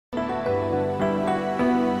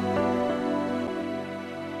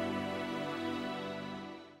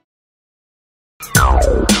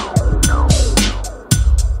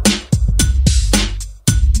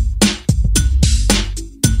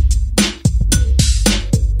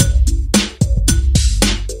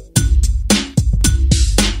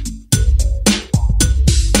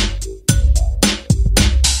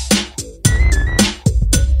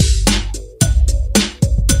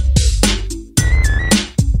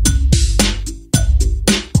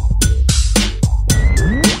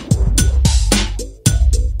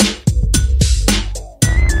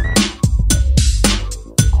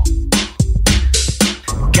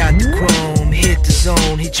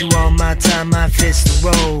mind fits the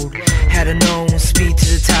road. Had a known speed to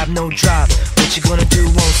the top, no drop. What you gonna do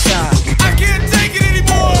won't stop. I can't take it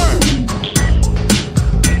anymore.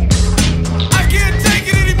 I can't take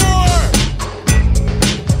it anymore.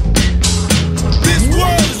 This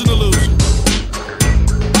world is an illusion.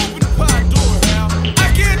 Open the pod door now. I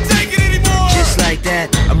can't take it anymore. Just like that,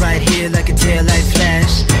 I'm right here like a taillight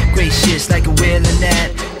flash. Gracious like a wheel in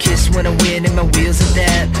that. Kiss when I win and my wheels are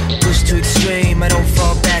that. Push to extreme, I don't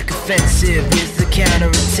fall back. Offensive with the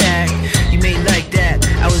counterattack. You made like that,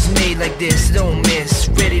 I was made like this. Don't miss,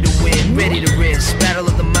 ready to win, ready to risk. Battle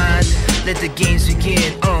of the mind, let the games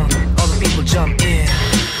begin. All the people jump in.